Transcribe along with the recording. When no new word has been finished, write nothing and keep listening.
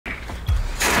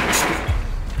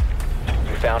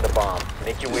found a bomb.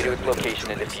 Make your way to its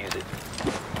location and defuse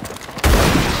it.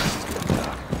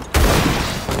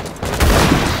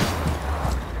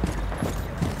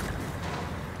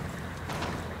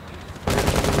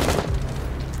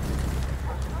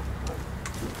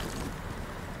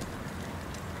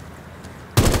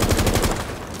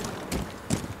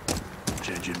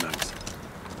 Changing mags.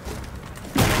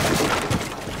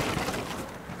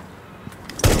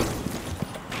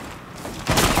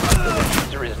 The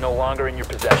diffuser is no longer in your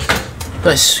possession.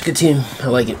 Nice, good team. I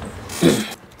like it.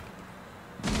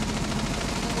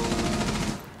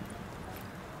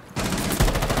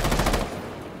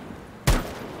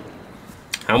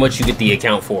 How much you get the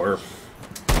account for?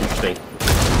 Interesting.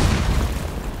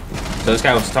 So this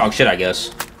guy wants to talk shit, I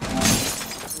guess.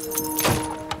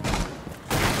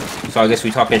 So I guess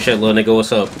we talking shit, little nigga.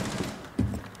 What's up?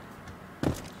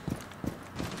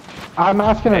 I'm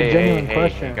asking a genuine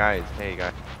question. Hey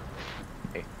guys.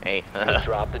 Hey.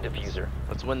 Drop the diffuser.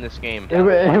 Let's win this game. It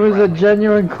was a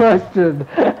genuine question.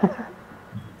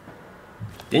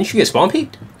 Didn't you get spawn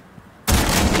peeked?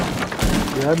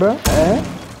 Yeah, bro.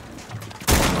 Eh?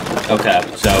 Okay,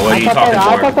 so what are you talking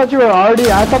I for? thought that you were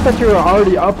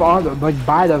already up on the, like,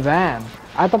 by the van.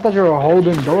 I thought that you were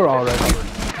holding door already.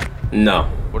 No.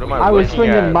 What am I was looking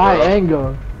swinging at, my bro?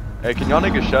 angle. Hey, can y'all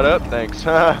niggas shut up? Thanks.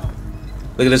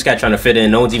 Look at this guy trying to fit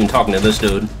in. No one's even talking to this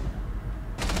dude.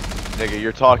 Nigga,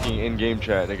 you're talking in game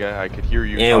chat, nigga. I could hear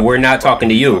you. And we're not talking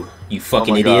to you, you Oh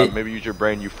fucking my idiot. God, maybe use your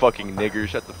brain, you fucking nigger.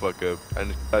 Shut the fuck up. I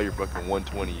just thought you're fucking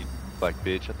 120, you black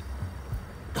bitch. Shut the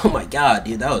Oh my god,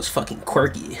 dude, that was fucking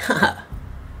quirky.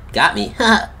 Got me.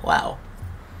 Wow.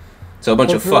 So a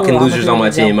bunch of fucking losers on my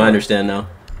team. I understand now.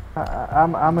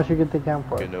 How much you get the account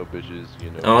for? fucking no bitches, you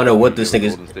know. I don't know what this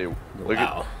Golden nigga's. State.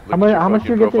 Wow. Look at How much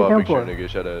your you get the profile account picture, for? nigga.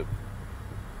 Shut up.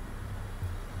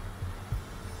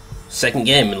 Second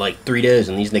game in like 3 days,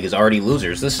 and these niggas already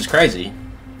losers. This is crazy.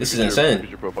 This is Look at insane.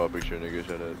 your profile picture, nigga.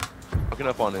 Shut up. Fucking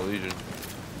up on Elysian.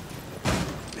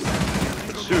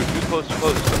 Shoot, too close, too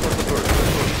close. Step on the door.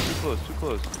 Too close, too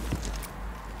close.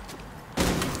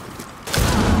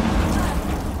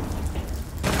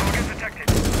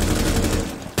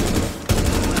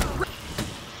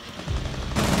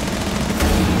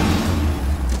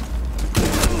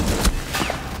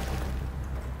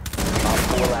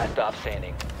 Last stop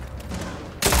standing.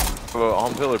 Oh,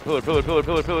 on pillar.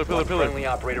 One friendly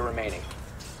operator remaining.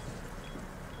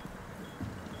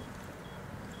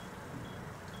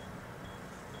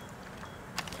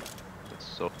 That's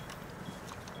so.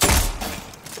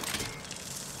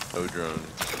 No drone.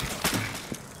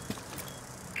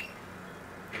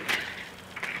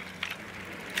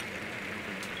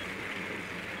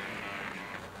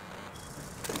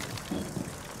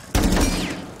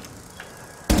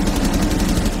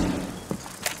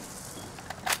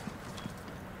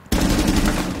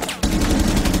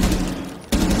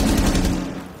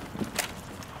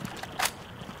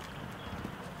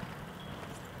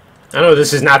 I know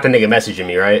this is not the nigga messaging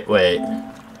me, right? Wait.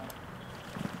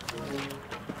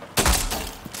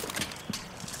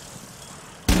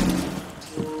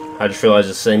 I just realized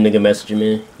the same nigga messaging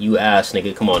me. You ass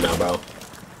nigga, come on now, bro.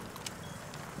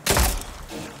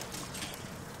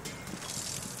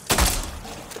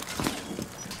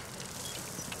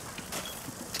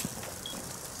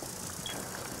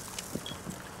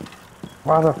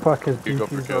 Why the fuck is You go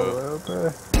for DP kill. so low, bro?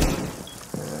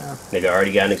 Nigga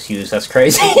already got an excuse. That's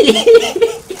crazy.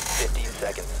 15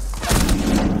 seconds.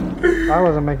 I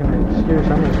wasn't making an excuse.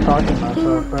 I'm just talking to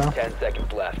myself, bro. 10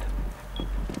 seconds left.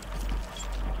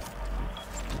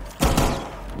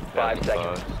 5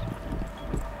 seconds.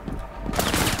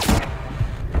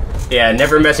 Yeah,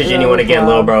 never message anyone again,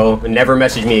 lil bro. Never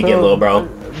message me again, lil bro.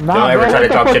 Don't ever try to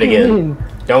talk shit again.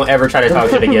 Don't ever try to talk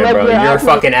shit again, bro. You're a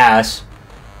fucking ass.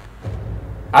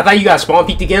 I thought you got spawn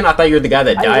peeked again. I thought you were the guy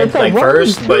that died like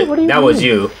first, but that was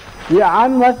you. Yeah,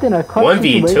 I'm left in a clutch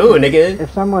 1v2, situation. nigga.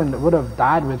 If someone would have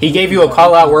died with He me, gave you a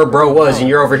call out where bro was, and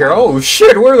you're over here. Oh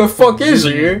shit, where the fuck is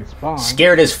he? Spawn.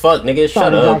 Scared as fuck, nigga. It's not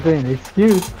Shut up. exactly an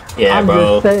excuse. Yeah, I'm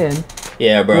bro. just saying.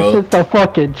 Yeah, This bro. shit's the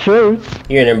fucking truth.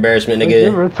 You're an embarrassment,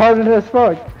 You're nigga. retarded as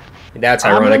fuck. That's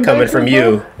ironic coming from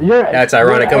you. That's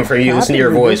ironic coming from you. Listen to your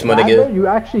voice, my nigga. You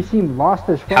actually seem lost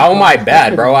as fuck. How am I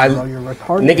bad, bro? You're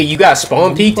retarded. Nigga, you got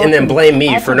spawn peeked and then blame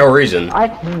me for no reason. I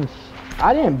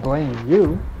didn't blame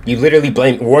you. You literally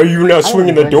blame. Why are you not I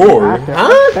swinging didn't the blame you door? after. Huh?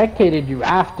 I spectated you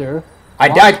after. I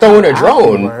died throwing a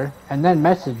drone. Afterward, and then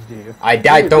messaged you. I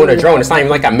died throwing a drone. It's not even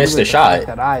like I missed a shot.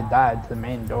 That I died to the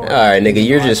main door. Alright, nigga,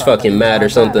 you're just fucking mad or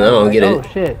something. I don't get Oh it.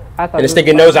 shit! I thought And this it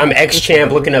was nigga knows I'm fucking-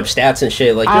 ex-champ looking up stats and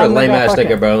shit. Like, you're a lame ass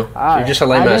nigga, bro. You're just a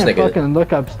lame ass I didn't nigga. fucking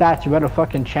look up stats. You had a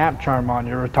fucking champ charm on.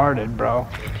 You're retarded, bro.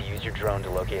 Need to use use your drone to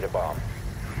locate a bomb.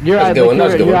 You're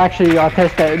actually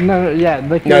autistic. No, yeah.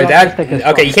 Like, no, that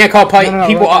okay. You can't call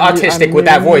people autistic with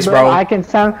that voice, bro. I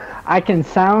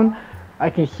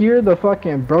can hear the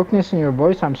fucking brokenness in your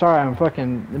voice. I'm sorry, I'm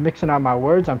fucking mixing up my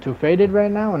words. I'm too faded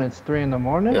right now, and it's 3 in the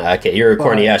morning. Okay, you're a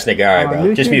corny ass nigga. All right,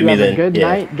 bro. Just mute me then. Good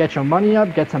night. Get your money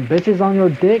up. Get some bitches on your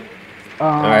dick.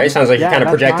 All right, sounds like you're kind of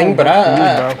projecting, but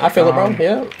I feel it, bro.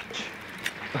 Yeah.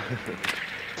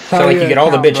 Sound like you get all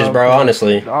the bitches, bro.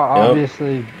 Honestly.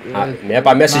 Obviously. Yep,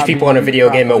 I message people on a video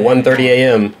game at 1:30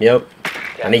 a.m. Yep.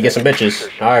 I need to get some bitches.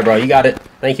 All right, bro. You got it.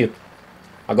 Thank you.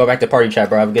 I'll go back to party chat,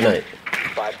 bro. Have a good night.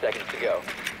 5 seconds to go.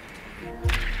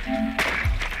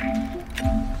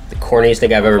 The corniest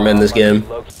thing I've ever met in this game.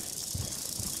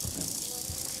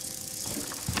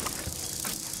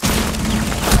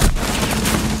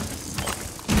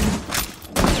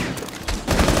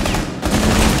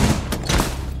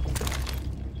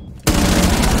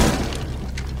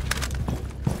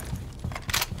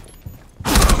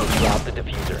 Drop the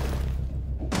diffuser.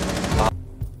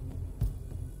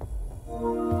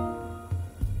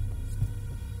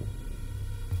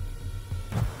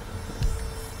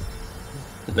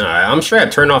 Alright, I'm straight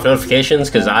up turning off notifications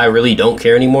because I really don't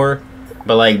care anymore.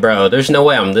 But like, bro, there's no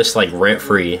way I'm this like rent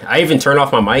free. I even turned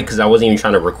off my mic because I wasn't even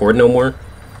trying to record no more.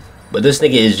 But this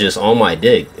nigga is just on my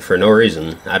dick for no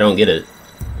reason. I don't get it.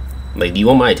 Like, do you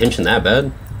want my attention that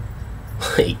bad?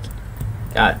 Like,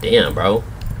 god damn, bro.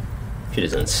 Shit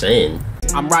is insane.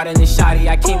 I'm riding this shotty,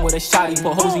 I came with a shotty.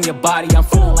 Put holes in your body, I'm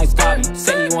feeling like Scotty.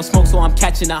 Say you want smoke, so I'm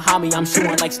catching a homie. I'm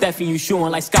shooting like Steffi, you shooting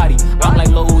like Scotty. I'm like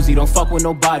Lil Uzi, don't fuck with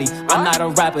nobody. I'm not a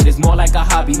rapper, it's more like a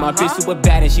hobby. My bitch super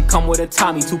bad and she come with a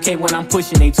Tommy. 2K when I'm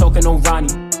pushing, they talking on Ronnie.